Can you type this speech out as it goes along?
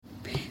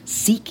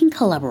Seeking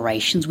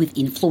collaborations with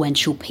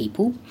influential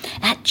people?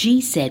 At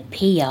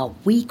GZPR,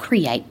 we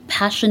create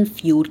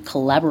passion-fueled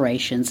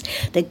collaborations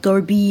that go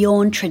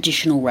beyond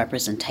traditional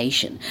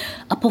representation.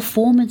 A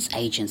performance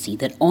agency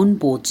that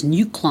onboards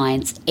new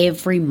clients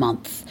every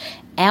month.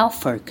 Our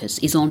focus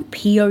is on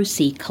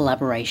POC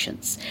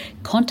collaborations.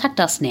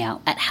 Contact us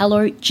now at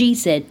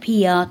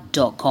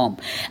hellogzpr.com,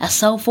 a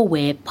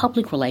self-aware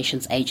public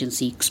relations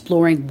agency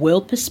exploring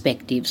world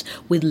perspectives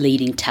with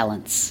leading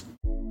talents.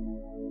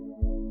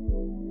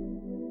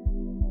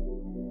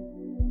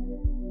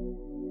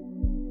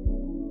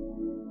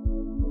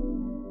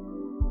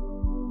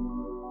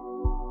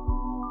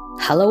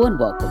 Hello and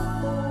welcome.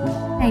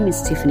 My name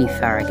is Tiffany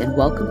Farag and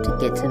welcome to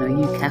Get to Know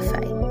You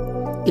Café.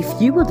 If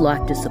you would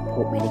like to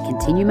support me to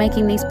continue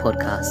making these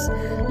podcasts,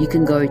 you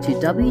can go to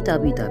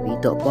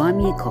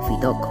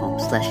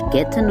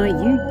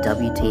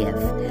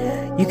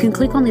www.buymeacoffee.com/gettoknowuwtf. You can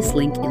click on this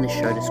link in the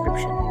show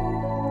description.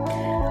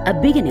 A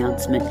big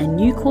announcement, a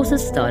new course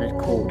has started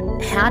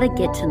called How to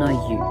Get to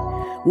Know You.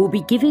 We'll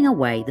be giving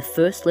away the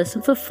first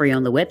lesson for free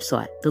on the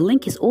website. The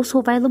link is also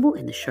available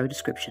in the show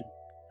description.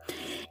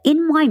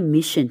 In my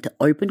mission to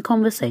open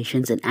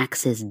conversations and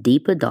access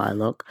deeper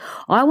dialogue,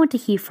 I want to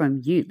hear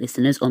from you,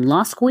 listeners, on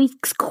last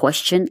week's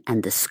question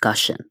and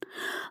discussion.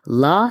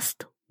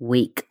 Last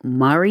week,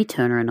 Murray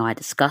Turner and I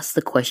discussed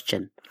the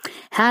question,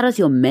 how does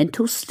your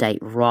mental state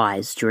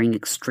rise during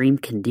extreme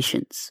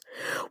conditions?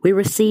 We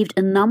received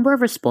a number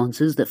of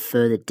responses that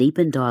further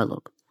deepen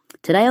dialogue.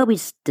 Today, I'll be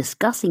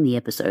discussing the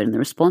episode and the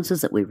responses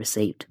that we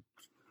received.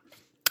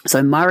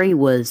 So Murray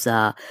was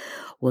a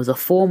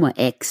former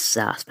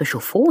ex-Special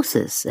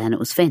Forces, and it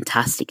was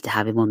fantastic to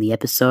have him on the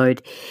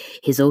episode.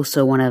 He's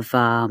also one of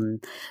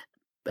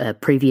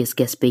previous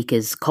guest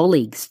speakers'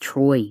 colleagues,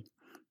 Troy,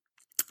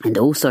 and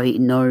also he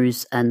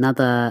knows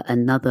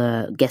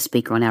another guest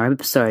speaker on our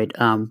episode,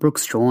 Brooke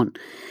Strawn.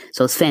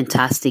 So it's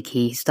fantastic.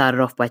 He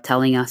started off by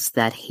telling us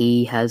that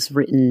he has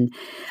written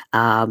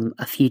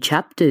a few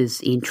chapters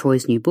in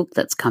Troy's new book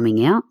that's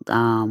coming out,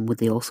 with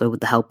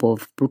the help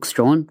of Brooke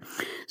Strawn.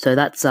 So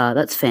that's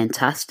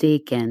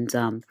fantastic. And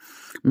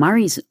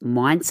Murray's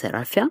mindset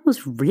I found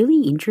was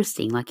really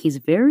interesting. Like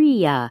he's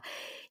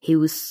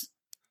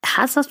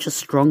has such a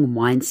strong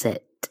mindset.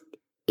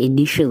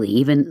 Initially,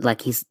 even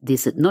like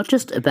this not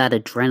just about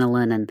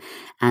adrenaline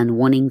and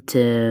wanting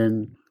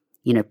to,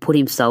 put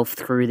himself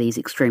through these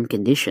extreme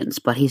conditions,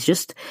 but he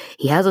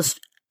has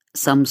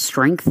some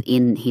strength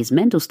in his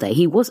mental state.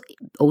 He was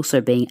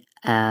also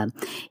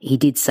he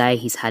did say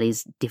he's had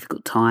his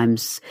difficult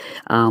times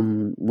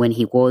when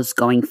he was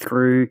going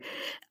through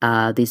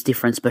these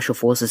different Special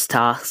Forces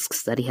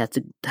tasks that he had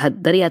to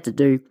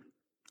do,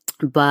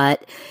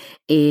 but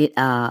he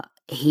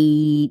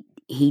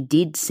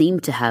did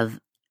seem to have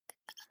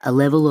a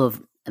level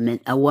of a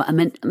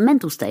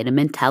mental state, a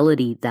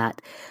mentality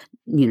that,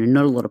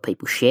 not a lot of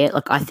people share.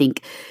 Like, I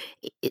think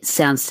it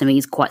sounds to me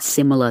is quite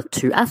similar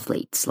to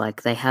athletes.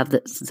 Like they have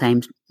the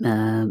same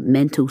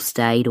mental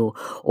state or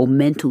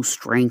mental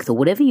strength or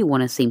whatever you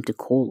want to seem to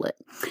call it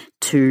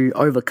to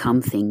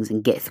overcome things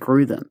and get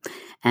through them.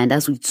 And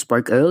as we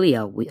spoke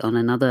earlier on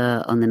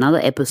another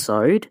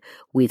episode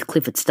with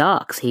Clifford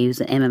Starks, he was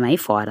an MMA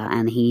fighter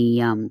and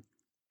he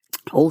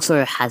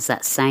also has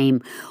that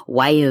same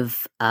way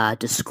of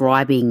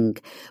describing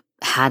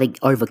how to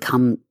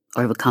overcome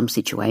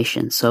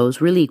situations. So it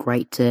was really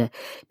great to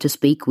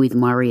speak with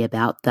Murray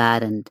about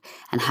that and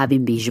have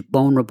him be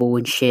vulnerable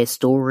and share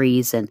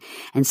stories and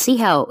see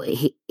how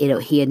he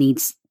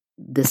needs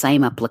the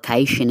same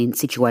application in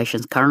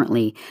situations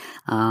currently.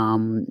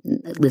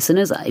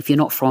 Listeners, if you're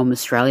not from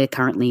Australia,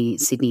 currently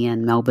Sydney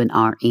and Melbourne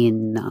are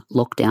in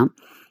lockdown.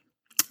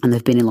 And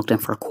they've been in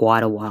lockdown for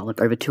quite a while, like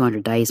over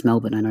 200 days,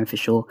 Melbourne, I know for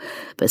sure,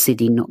 but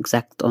Sydney, not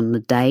exact on the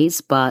days.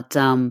 But,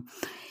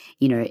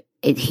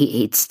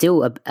 it's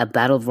still a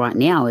battle right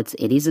now. It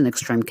is an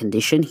extreme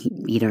condition,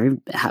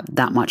 have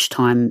that much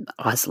time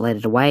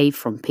isolated away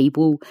from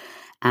people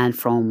and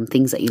from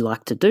things that you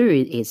like to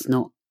do. It's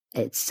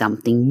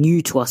something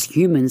new to us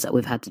humans that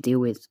we've had to deal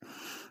with.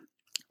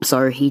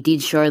 So he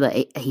did show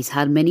that he's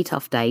had many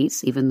tough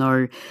days, even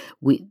though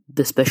with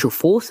the Special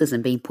Forces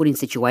and being put in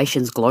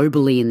situations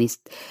globally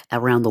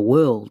around the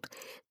world,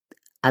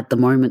 at the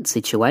moment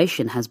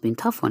situation has been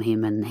tough on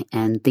him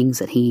and things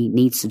that he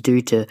needs to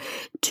do to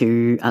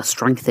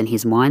strengthen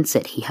his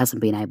mindset he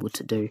hasn't been able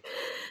to do.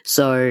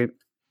 So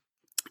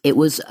it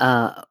was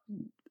I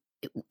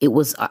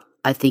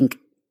think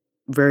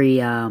very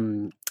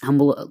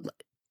humble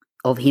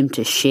of him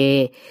to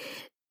share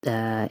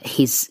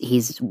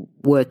his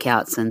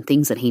workouts and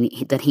things that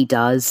he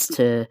does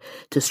to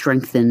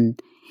strengthen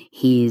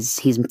his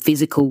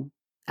physical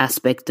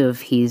aspect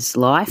of his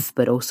life,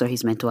 but also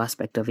his mental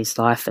aspect of his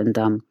life,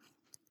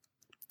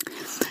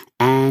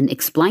 and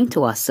explain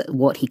to us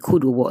what he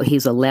could or what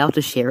he's allowed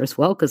to share as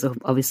well. Because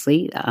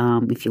obviously,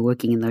 if you're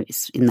working in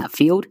that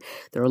field,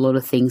 there are a lot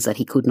of things that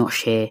he could not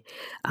share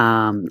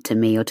to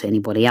me or to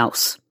anybody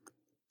else.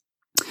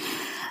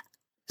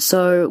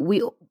 So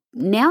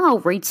now I'll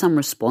read some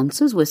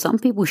responses where some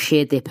people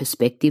shared their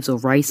perspectives or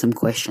raised some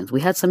questions.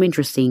 We had some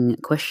interesting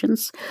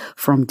questions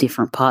from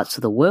different parts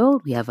of the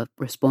world. We have a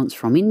response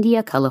from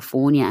India,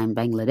 California, and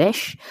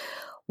Bangladesh.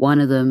 One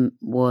of them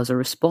was a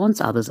response,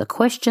 others are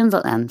questions,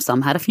 and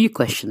some had a few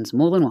questions,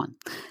 more than one.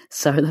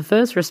 So the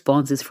first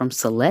response is from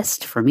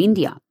Celeste from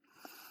India.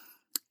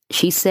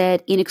 She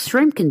said, in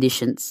extreme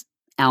conditions,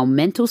 our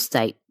mental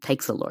state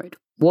takes a load.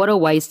 What are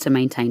ways to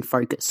maintain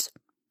focus?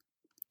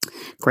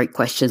 Great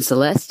question,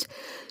 Celeste.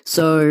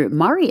 So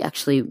Murray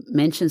actually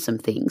mentioned some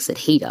things that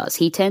he does.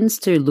 He tends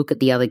to look at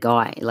the other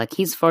guy. Like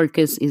his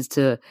focus is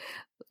to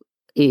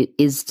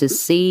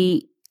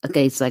see,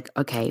 okay, it's like,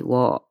 okay,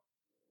 well,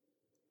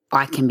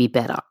 I can be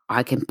better.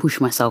 I can push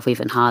myself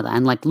even harder.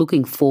 And like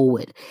looking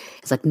forward,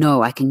 it's like,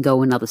 no, I can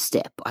go another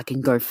step. I can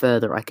go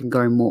further. I can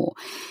go more.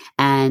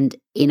 And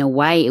in a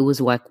way, it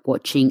was like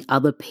watching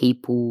other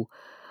people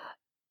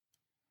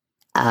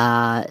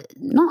not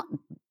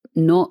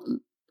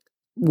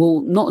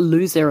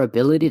lose their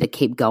ability to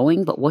keep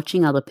going, but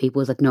watching other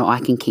people is like, no, I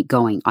can keep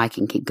going. I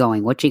can keep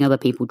going. Watching other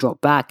people drop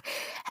back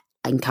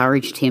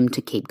encouraged him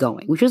to keep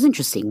going, which was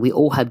interesting. We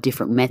all have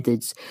different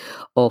methods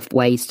of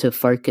ways to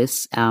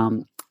focus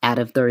out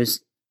of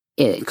those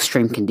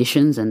extreme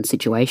conditions and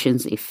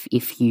situations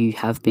if you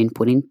have been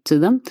put into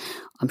them.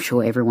 I'm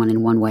sure everyone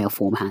in one way or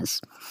form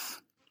has.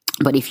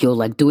 But if you're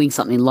like doing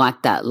something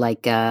like that,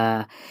 like,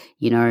 a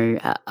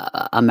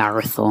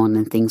marathon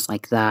and things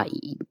like that,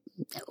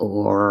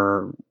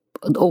 or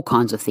all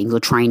kinds of things, or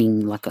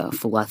training like a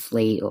full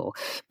athlete, or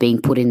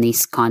being put in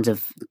these kinds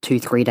of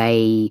 2-3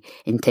 day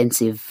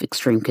intensive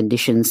extreme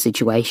conditions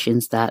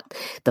situations that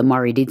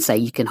Murray did say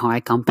you can hire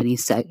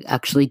companies to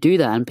actually do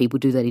that. And people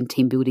do that in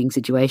team building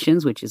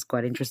situations, which is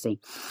quite interesting.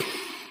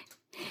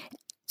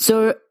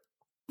 So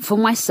for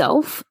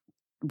myself,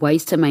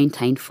 ways to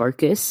maintain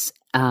focus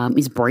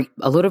is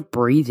a lot of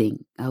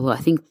breathing. I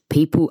think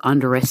people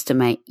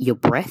underestimate your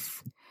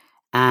breath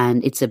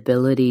and its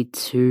ability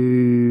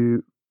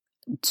to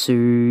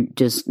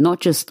just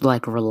not just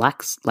like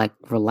relax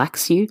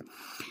you,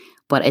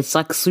 but it's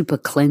like super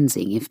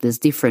cleansing. If there's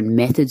different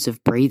methods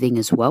of breathing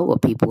as well,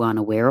 what people aren't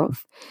aware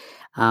of,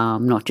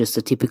 not just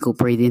a typical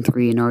breathe in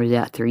through your nose,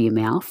 out through your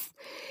mouth.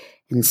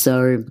 And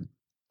so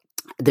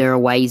there are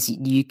ways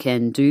you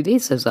can do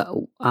this as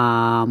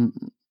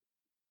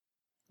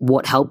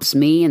what helps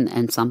me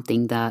and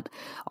something that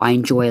I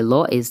enjoy a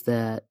lot is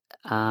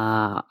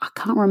I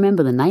can't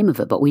remember the name of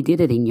it, but we did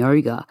it in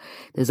yoga.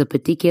 There's a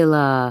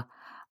particular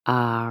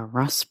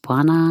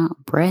Raspana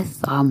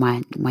breath. Oh,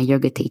 my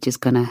yoga teacher's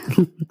gonna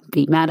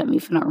be mad at me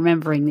for not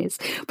remembering this,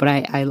 but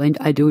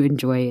I do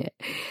enjoy it.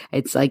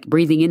 It's like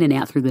breathing in and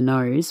out through the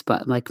nose,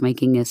 but like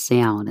making a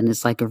sound, and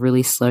it's like a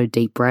really slow,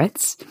 deep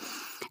breaths,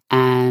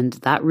 and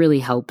that really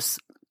helps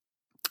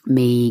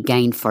me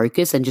gain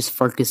focus and just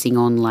focusing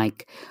on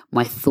like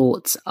my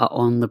thoughts are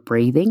on the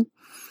breathing.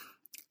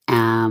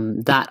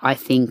 That I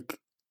think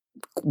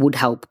would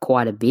help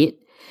quite a bit.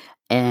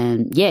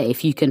 And yeah,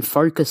 if you can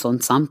focus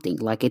on something,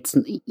 like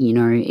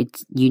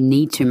you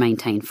need to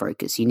maintain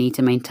focus. You need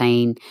to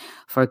maintain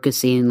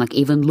focus in like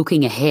even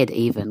looking ahead,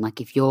 even like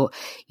if you're,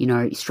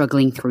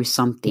 struggling through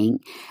something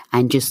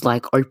and just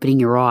like opening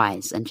your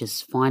eyes and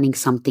just finding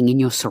something in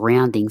your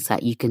surroundings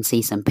that you can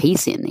see some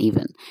peace in,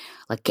 even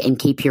like, and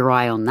keep your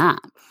eye on that.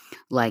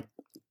 Like,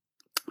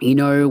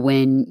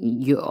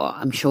 when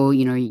I'm sure,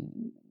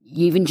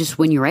 even just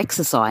when you're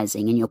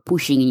exercising and you're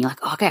pushing and you're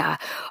like, okay,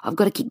 I've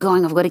got to keep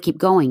going.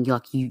 You're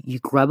like, you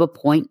grab a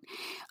point,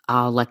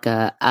 like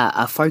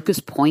a focus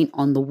point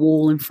on the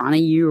wall in front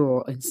of you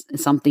or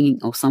something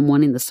or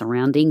someone in the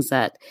surroundings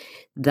that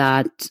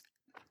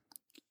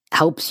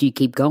helps you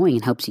keep going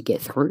and helps you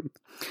get through.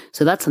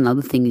 So that's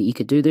another thing that you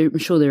could do. I'm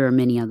sure there are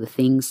many other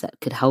things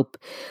that could help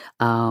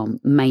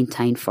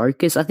maintain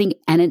focus. I think,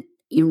 and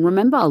you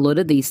remember a lot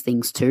of these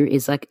things too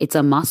is like it's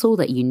a muscle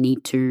that you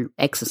need to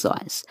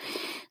exercise.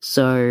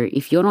 So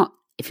if you're not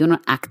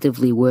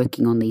actively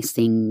working on these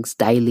things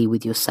daily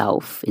with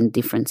yourself in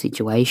different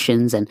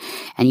situations, and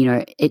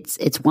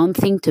it's one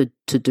thing to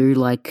do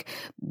like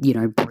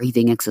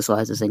breathing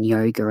exercises and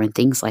yoga and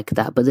things like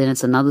that, but then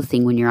it's another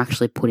thing when you're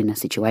actually put in a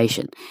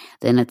situation.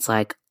 Then it's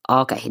like,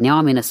 okay, now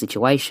I'm in a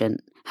situation.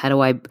 How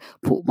do I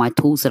put my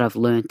tools that I've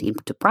learned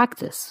into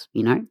practice?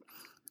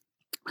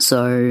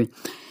 So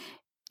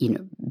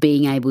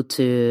being able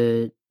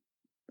to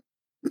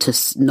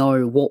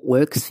know what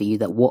works for you,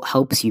 what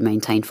helps you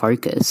maintain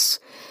focus,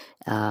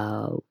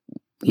 will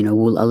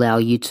allow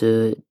you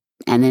to,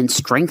 and then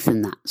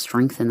strengthen that.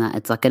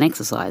 It's like an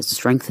exercise,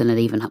 strengthen it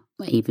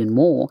even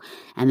more.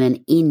 And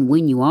then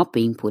when you are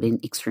being put in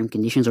extreme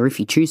conditions, or if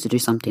you choose to do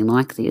something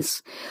like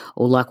this,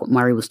 or like what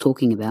Murray was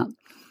talking about,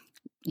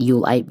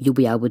 you'll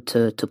be able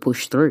to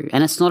push through.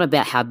 And it's not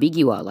about how big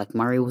you are. Like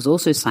Murray was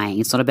also saying,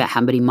 it's not about how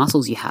many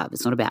muscles you have.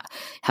 It's not about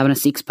having a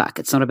six-pack.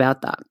 It's not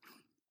about that.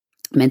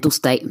 Mental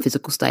state and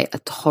physical state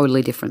are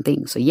totally different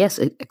things. So yes,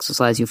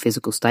 exercise your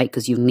physical state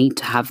because you need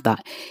to have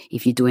that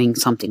if you're doing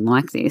something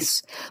like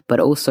this, but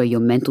also your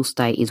mental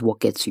state is what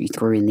gets you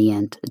through in the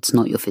end. It's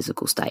not your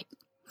physical state.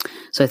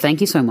 So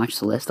thank you so much,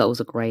 Celeste. That was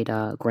a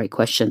great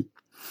question.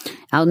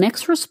 Our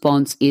next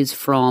response is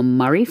from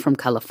Murray from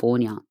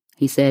California.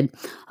 He said,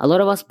 a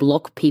lot of us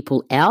block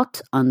people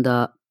out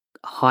under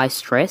high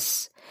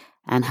stress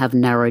and have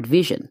narrowed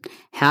vision.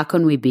 How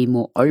can we be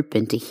more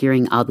open to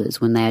hearing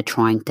others when they are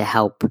trying to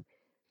help?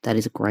 That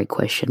is a great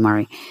question,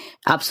 Murray.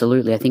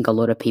 Absolutely. I think a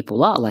lot of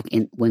people are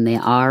when they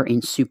are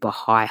in super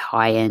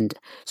high end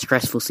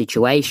stressful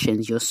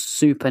situations, you're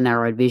super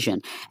narrowed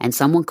vision, and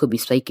someone could be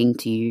speaking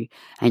to you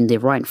and they're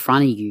right in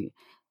front of you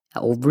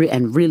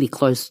and really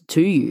close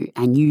to you,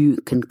 and you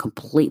can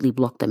completely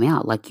block them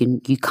out. Like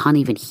you can't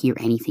even hear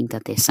anything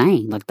that they're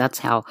saying. Like that's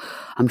how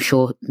I'm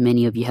sure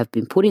many of you have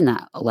been put in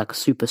that like a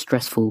super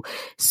stressful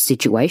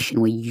situation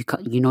where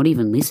you're not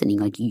even listening.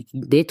 Like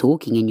they're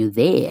talking and you're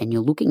there and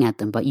you're looking at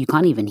them, but you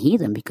can't even hear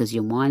them because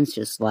your mind's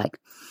just like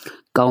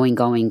going.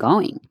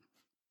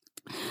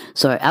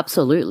 So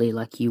absolutely,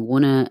 like you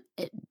want to,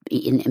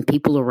 and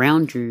people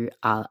around you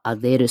are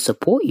there to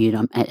support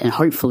you. And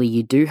hopefully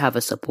you do have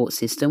a support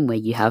system where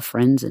you have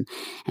friends and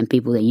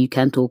people that you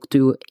can talk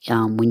to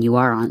when you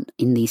are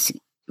in these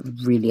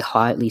really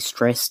highly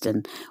stressed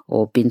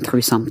or been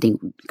through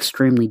something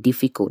extremely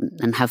difficult,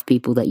 and have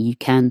people that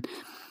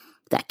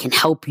can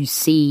help you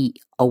see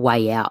a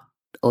way out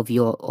of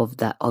your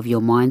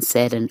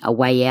mindset, and a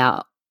way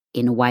out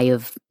in a way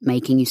of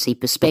making you see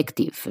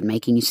perspective and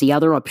making you see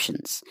other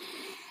options,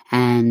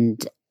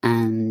 and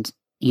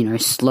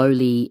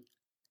slowly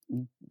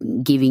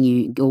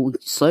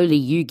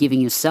you giving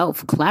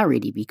yourself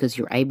clarity because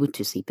you're able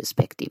to see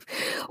perspective.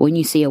 When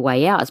you see a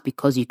way out, it's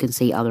because you can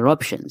see other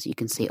options. You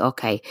can see,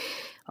 okay,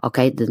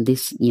 then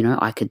this,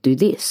 I could do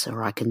this,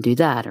 or I can do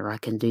that, or I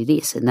can do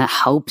this, and that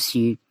helps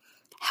you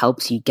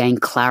gain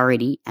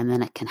clarity, and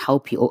then it can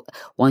help you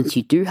once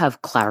you do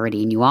have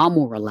clarity and you are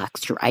more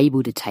relaxed, you're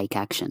able to take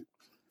action.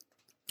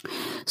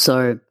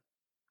 So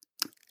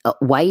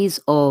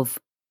ways of,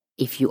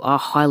 if you are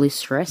highly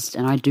stressed,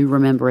 and I do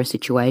remember a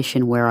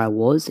situation where I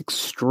was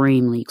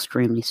extremely,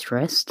 extremely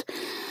stressed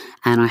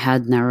and I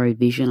had narrow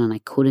vision and I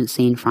couldn't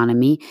see in front of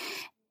me.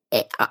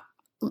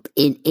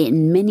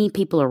 In many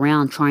people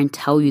around try and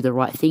tell you the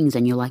right things,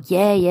 and you're like,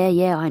 yeah,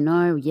 I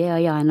know. Yeah,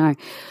 I know.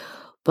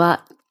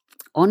 But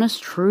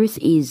honest truth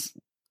is,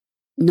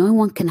 no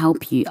one can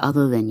help you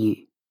other than you.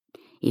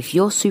 If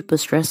you're super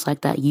stressed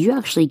like that, you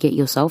actually get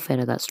yourself out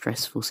of that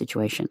stressful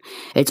situation.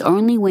 It's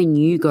only when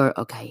you go,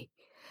 okay,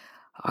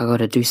 I got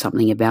to do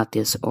something about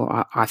this,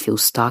 or I feel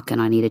stuck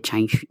and I need to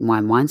change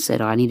my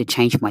mindset, or I need to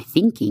change my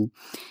thinking.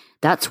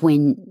 That's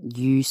when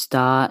you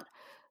start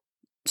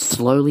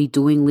slowly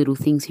doing little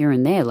things here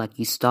and there. Like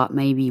you start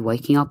maybe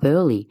waking up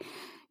early.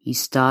 You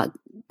start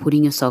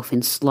putting yourself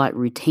in slight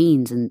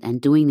routines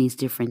and doing these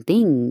different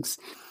things.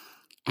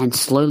 And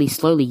slowly,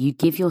 you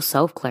give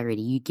yourself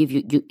clarity. You give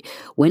you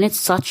when it's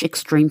such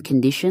extreme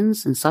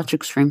conditions and such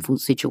extreme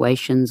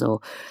situations, or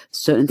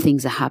certain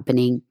things are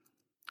happening,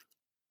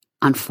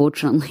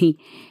 unfortunately,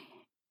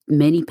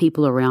 many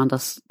people around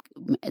us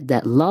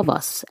that love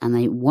us and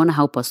they want to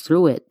help us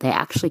through it, they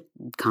actually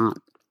can't.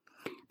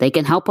 They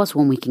can help us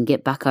when we can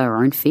get back up on our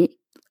own feet,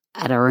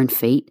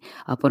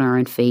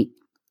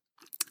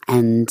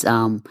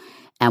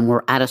 and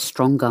we're at a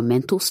stronger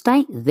mental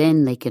state.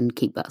 Then they can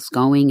keep us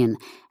going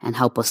and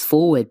help us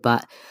forward.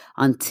 But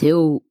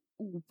until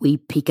we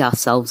pick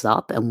ourselves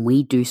up and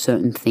we do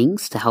certain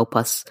things to help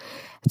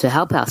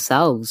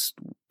ourselves,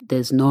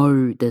 there's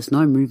no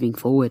moving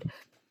forward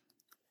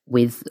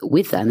with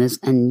that.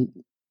 And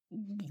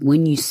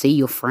when you see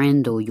your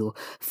friend or your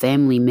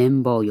family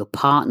member or your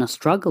partner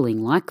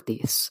struggling like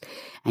this,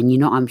 and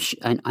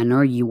I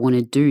know you want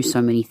to do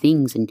so many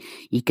things, and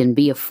you can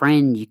be a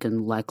friend, you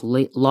can like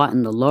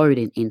lighten the load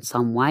in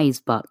some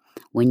ways, but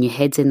when your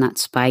head's in that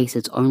space,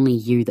 it's only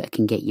you that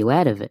can get you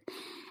out of it.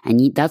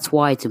 And that's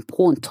why it's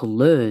important to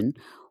learn,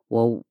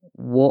 well,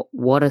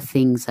 what are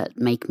things that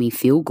make me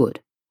feel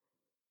good,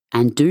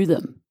 and do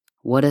them.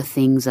 What are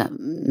things that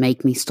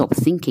make me stop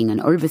thinking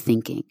and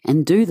overthinking,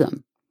 and do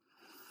them.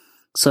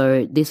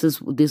 So this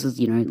is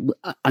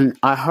and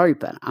I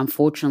hope,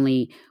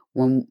 unfortunately,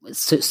 when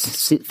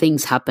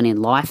things happen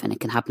in life, and it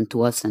can happen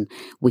to us, and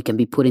we can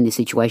be put in these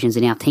situations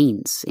in our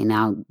teens, in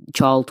our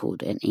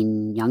childhood, and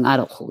in young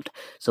adulthood.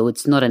 So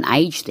it's not an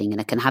age thing,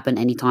 and it can happen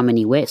anytime,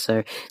 anywhere.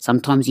 So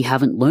sometimes you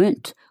haven't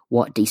learnt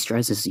what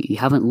de-stresses you. You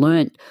haven't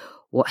learnt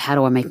how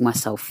do I make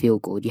myself feel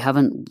good? You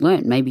haven't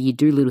learnt. Maybe you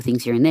do little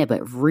things here and there,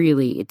 but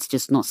really it's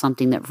just not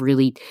something that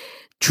really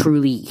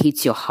truly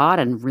hits your heart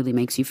and really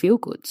makes you feel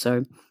good.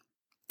 So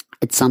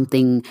it's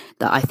something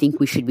that I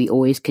think we should be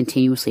always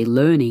continuously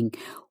learning.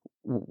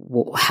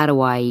 How do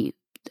I,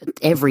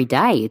 every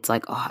day, it's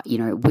like,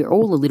 we're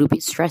all a little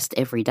bit stressed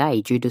every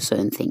day due to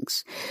certain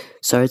things.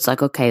 So it's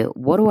like, okay,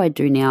 what do I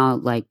do now?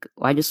 Like,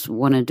 I just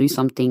want to do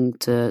something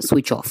to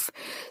switch off.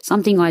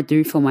 Something I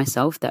do for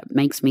myself that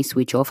makes me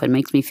switch off and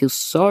makes me feel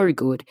so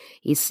good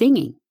is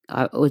singing.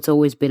 it's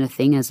always been a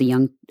thing as a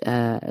young,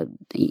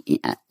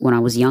 when I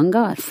was younger,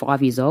 at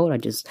 5 years old, I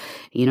just,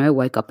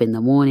 wake up in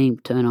the morning,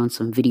 turn on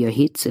some video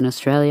hits in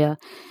Australia,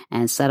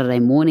 and Saturday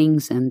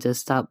mornings, and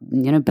just start,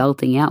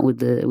 belting out with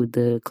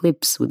the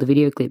clips, with the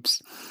video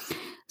clips.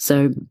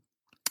 So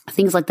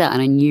things like that.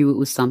 And I knew it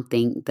was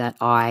something that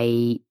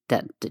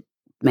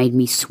made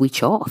me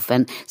switch off.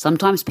 And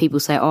sometimes people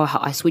say, oh,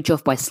 I switch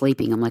off by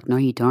sleeping. I'm like, no,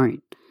 you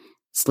don't.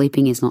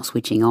 Sleeping is not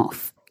switching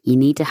off. You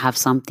need to have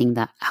something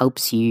that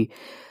helps you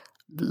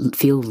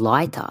feel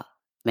lighter,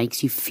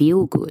 makes you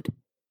feel good,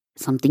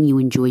 something you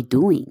enjoy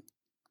doing.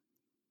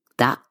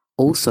 That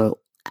also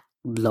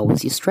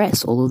lowers your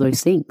stress, all of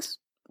those things.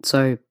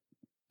 So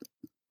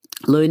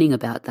learning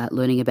about that,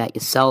 learning about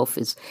yourself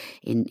is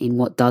in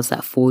what does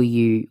that for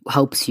you,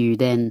 helps you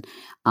then,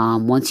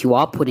 once you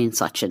are put in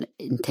such an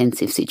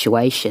intensive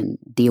situation,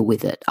 deal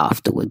with it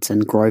afterwards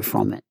and grow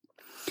from it.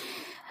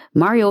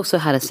 Murray also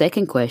had a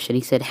second question.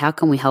 He said, how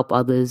can we help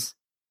others?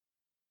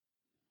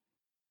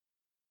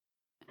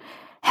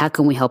 How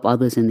can we help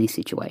others in these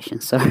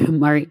situations? So,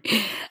 Murray,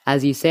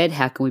 as you said,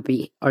 how can we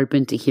be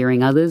open to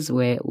hearing others?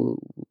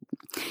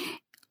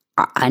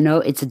 I know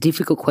it's a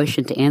difficult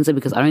question to answer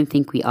because I don't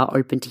think we are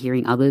open to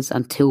hearing others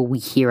until we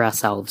hear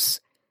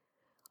ourselves.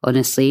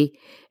 Honestly,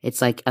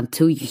 it's like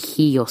until you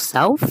hear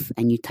yourself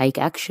and you take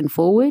action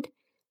forward,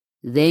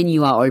 then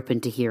you are open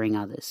to hearing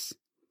others.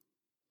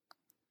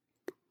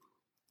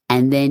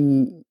 And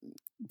then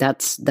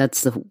that's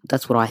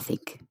what I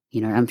think.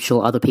 I'm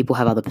sure other people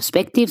have other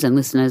perspectives, and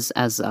listeners,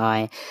 as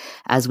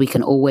we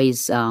can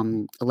always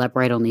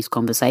elaborate on these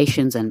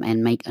conversations and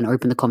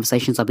open the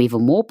conversations up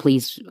even more.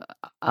 Please,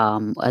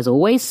 as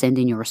always, send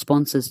in your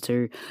responses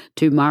to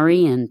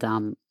Murray, and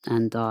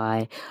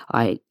I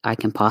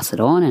can pass it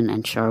on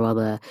and show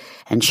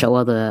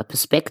other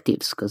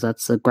perspectives, because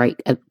that's a great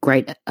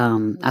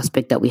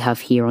aspect that we have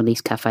here on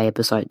these cafe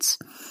episodes.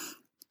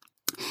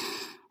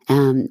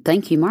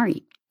 Thank you,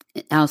 Murray.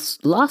 Our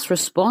last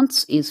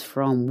response is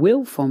from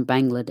Will from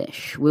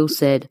Bangladesh. Will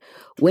said,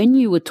 when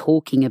you were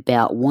talking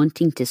about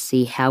wanting to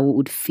see how it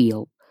would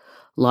feel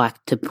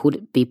like to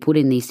be put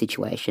in these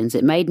situations,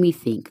 it made me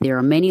think there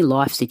are many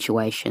life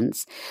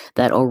situations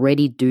that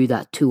already do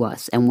that to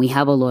us, and we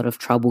have a lot of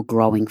trouble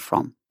growing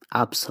from.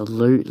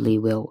 Absolutely,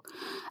 Will.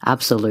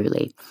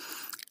 Absolutely.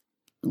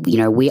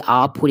 We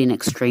are put in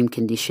extreme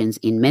conditions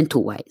in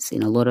mental ways,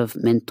 in a lot of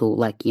mental,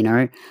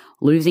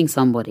 losing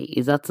somebody,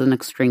 that's an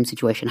extreme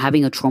situation.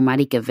 Having a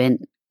traumatic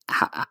event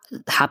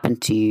happen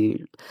to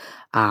you,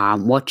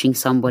 watching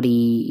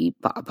somebody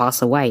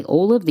pass away,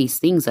 all of these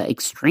things are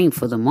extreme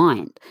for the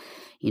mind.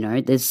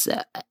 There's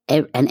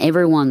and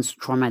everyone's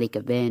traumatic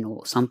event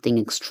or something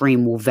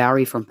extreme will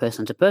vary from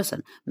person to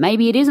person.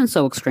 Maybe it isn't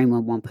so extreme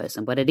on one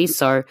person, but it is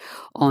so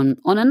on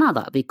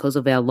another, because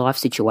of our life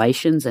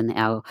situations and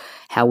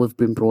how we've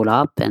been brought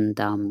up, and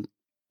our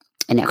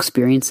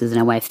experiences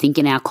and our way of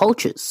thinking, our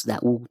cultures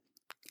that will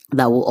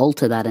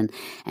alter that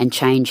and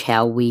change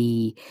how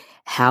we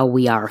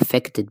are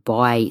affected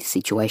by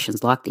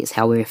situations like this,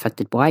 how we're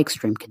affected by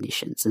extreme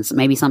conditions. And so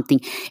maybe something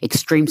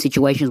extreme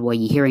situations where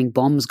you're hearing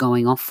bombs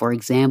going off, for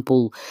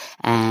example,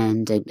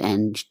 and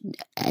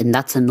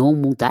that's a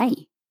normal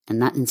day.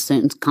 And that in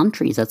certain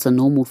countries, that's a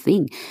normal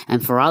thing.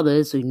 And for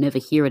others who never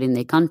hear it in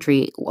their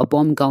country, a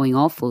bomb going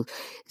off or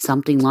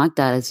something like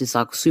that is just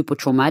like super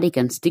traumatic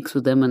and sticks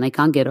with them and they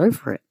can't get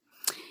over it.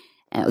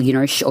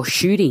 Or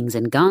shootings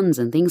and guns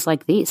and things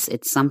like this.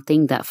 It's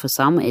something that for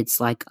some it's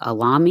like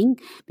alarming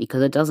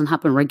because it doesn't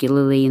happen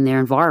regularly in their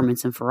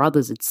environments, and for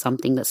others it's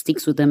something that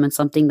sticks with them and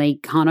something they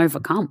can't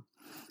overcome.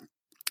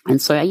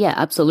 And so, yeah,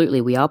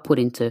 absolutely, we are put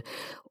into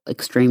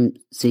extreme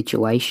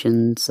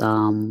situations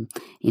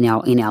in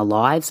our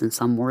lives, and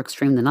some more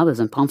extreme than others.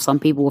 And some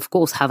people, of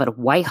course, have it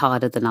way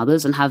harder than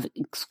others and have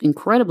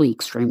incredibly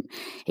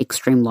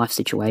extreme life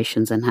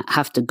situations and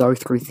have to go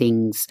through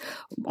things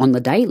on the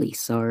daily.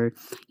 So,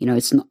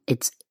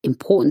 it's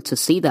important to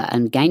see that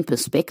and gain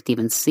perspective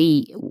and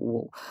see,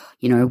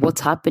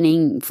 what's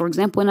happening, for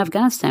example, in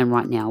Afghanistan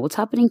right now. What's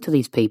happening to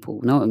these people?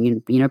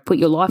 Put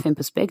your life in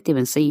perspective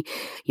and see,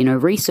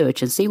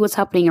 research and see what's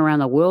happening around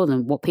the world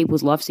and what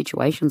people's life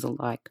situations are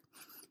like.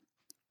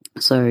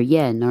 So,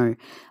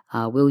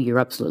 Will, you're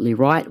absolutely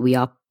right. We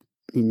are,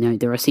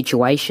 there are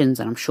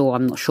situations, and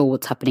I'm not sure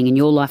what's happening in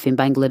your life in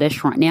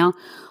Bangladesh right now,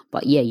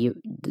 but yeah,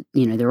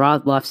 there are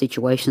life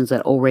situations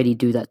that already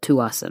do that to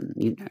us, and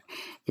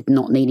it's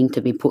not needing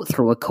to be put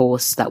through a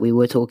course that we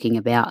were talking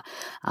about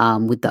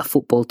with that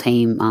football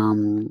team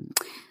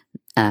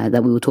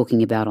that we were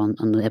talking about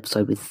on the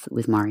episode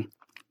with Murray.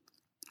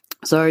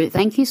 So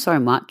thank you so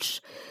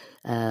much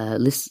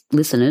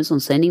listeners on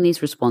sending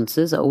these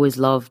responses. I always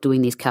love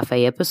doing these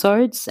cafe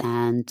episodes,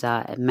 and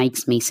it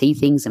makes me see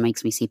things. It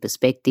makes me see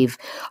perspective.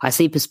 I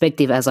see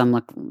perspective as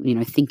I'm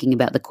thinking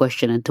about the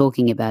question and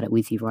talking about it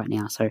with you right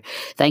now. So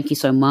thank you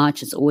so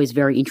much. It's always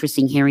very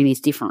interesting hearing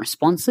these different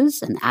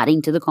responses and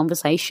adding to the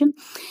conversation.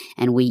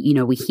 And we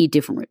hear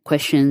different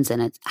questions,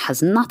 and it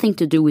has nothing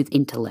to do with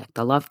intellect.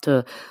 I love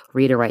to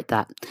reiterate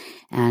that.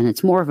 And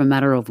it's more of a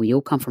matter of we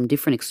all come from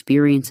different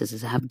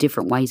experiences, have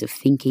different ways of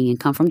thinking, and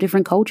come from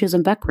different cultures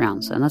and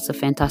backgrounds. And that's a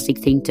fantastic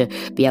thing, to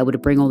be able to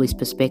bring all these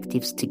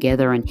perspectives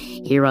together and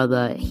hear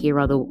other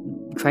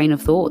train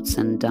of thoughts.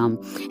 And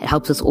it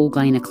helps us all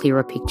gain a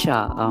clearer picture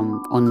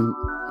on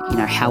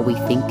how we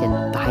think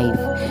and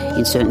behave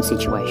in certain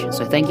situations.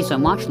 So thank you so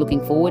much.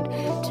 Looking forward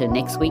to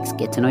next week's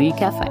Get to Know You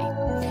Cafe.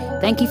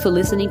 Thank you for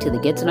listening to the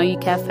Get to Know You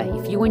Cafe.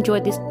 If you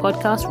enjoyed this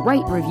podcast,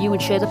 rate, review,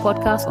 and share the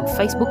podcast on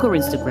Facebook or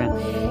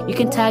Instagram. You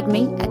can tag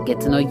me at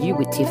Get to Know You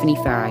with Tiffany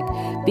Farag.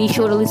 Be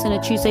sure to listen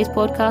to Tuesday's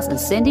podcast and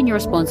send in your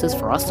responses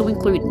for us to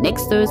include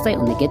next Thursday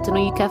on the Get to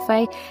Know You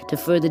Cafe to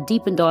further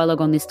deepen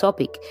dialogue on this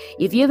topic.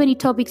 If you have any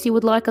topics you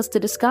would like us to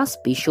discuss,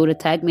 be sure to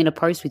tag me in a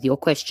post with your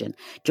question.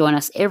 Join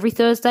us every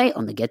Thursday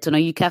on the Get to Know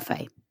You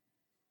Cafe.